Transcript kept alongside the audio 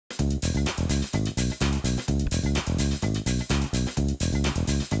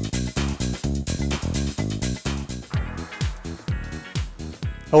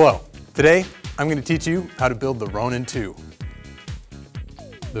Hello, today I'm going to teach you how to build the Ronin 2.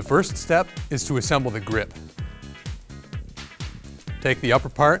 The first step is to assemble the grip. Take the upper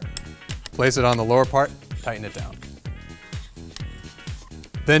part, place it on the lower part, tighten it down.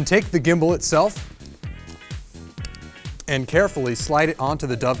 Then take the gimbal itself and carefully slide it onto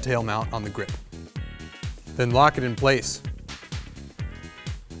the dovetail mount on the grip. Then lock it in place.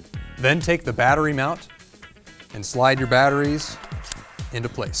 Then take the battery mount and slide your batteries into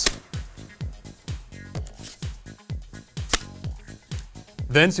place.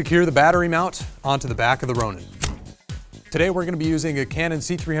 Then secure the battery mount onto the back of the Ronin. Today we're going to be using a Canon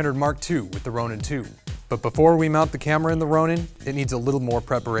C300 Mark II with the Ronin 2. But before we mount the camera in the Ronin, it needs a little more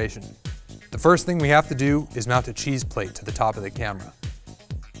preparation. The first thing we have to do is mount a cheese plate to the top of the camera.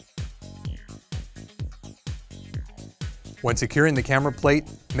 When securing the camera plate,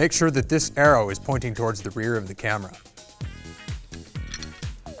 make sure that this arrow is pointing towards the rear of the camera.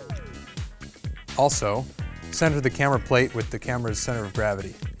 Also, center the camera plate with the camera's center of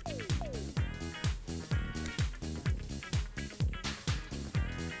gravity.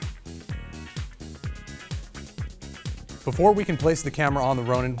 Before we can place the camera on the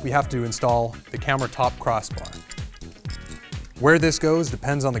Ronin, we have to install the camera top crossbar. Where this goes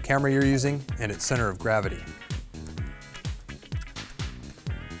depends on the camera you're using and its center of gravity.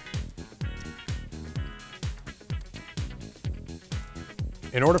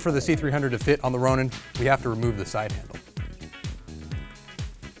 In order for the C300 to fit on the Ronin, we have to remove the side handle.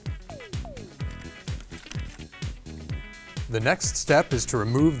 The next step is to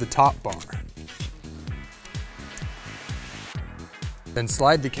remove the top bar. Then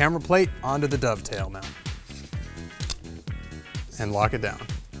slide the camera plate onto the dovetail mount and lock it down.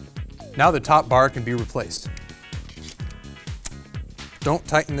 Now the top bar can be replaced. Don't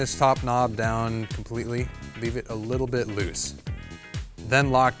tighten this top knob down completely, leave it a little bit loose. Then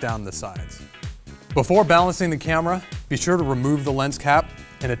lock down the sides. Before balancing the camera, be sure to remove the lens cap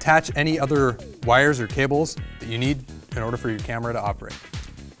and attach any other wires or cables that you need in order for your camera to operate.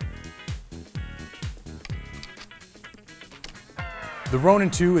 The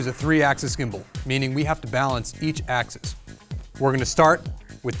Ronin 2 is a 3-axis gimbal, meaning we have to balance each axis. We're going to start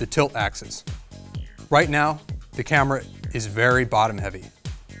with the tilt axis. Right now, the camera is very bottom heavy,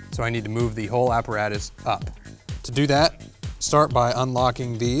 so I need to move the whole apparatus up. To do that, start by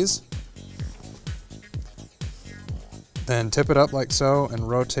unlocking these, then tip it up like so and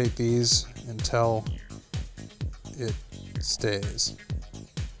rotate these until it stays.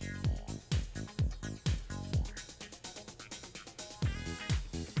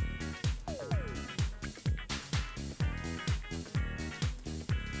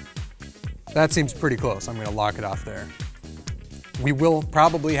 That seems pretty close. I'm going to lock it off there. We will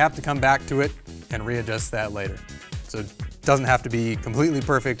probably have to come back to it and readjust that later. So it doesn't have to be completely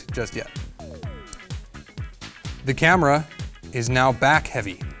perfect just yet. The camera is now back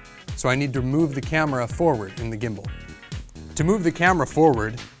heavy, so I need to move the camera forward in the gimbal. To move the camera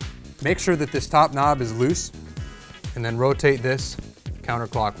forward, make sure that this top knob is loose and then rotate this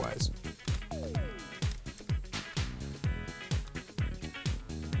counterclockwise.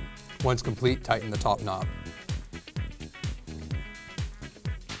 Once complete, tighten the top knob.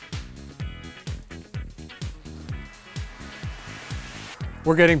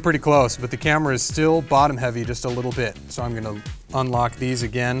 We're getting pretty close, but the camera is still bottom heavy just a little bit. So I'm going to unlock these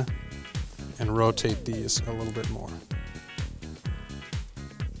again and rotate these a little bit more.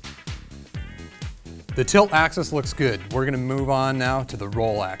 The tilt axis looks good. We're going to move on now to the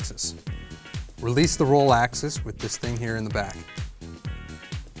roll axis. Release the roll axis with this thing here in the back.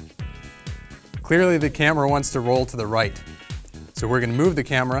 Clearly the camera wants to roll to the right, so we're going to move the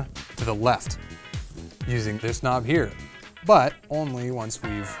camera to the left using this knob here, but only once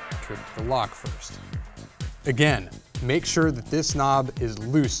we've tripped the lock first. Again, make sure that this knob is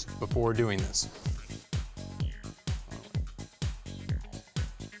loose before doing this.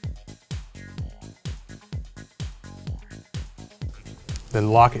 Then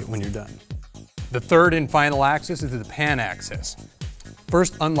lock it when you're done. The third and final axis is the pan axis.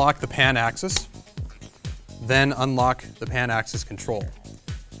 First, unlock the pan axis, then unlock the pan axis control.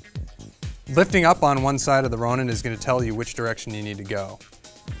 Lifting up on one side of the Ronin is going to tell you which direction you need to go.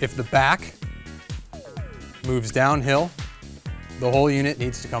 If the back moves downhill, the whole unit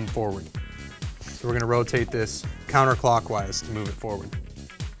needs to come forward. So we're going to rotate this counterclockwise to move it forward.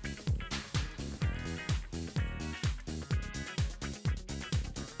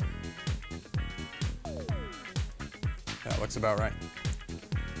 That looks about right.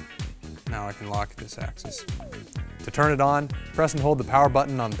 Now I can lock this axis. To turn it on, press and hold the power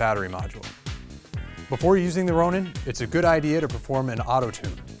button on the battery module. Before using the Ronin, it's a good idea to perform an auto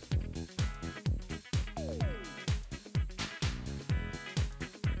tune.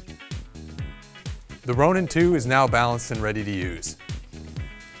 The Ronin 2 is now balanced and ready to use.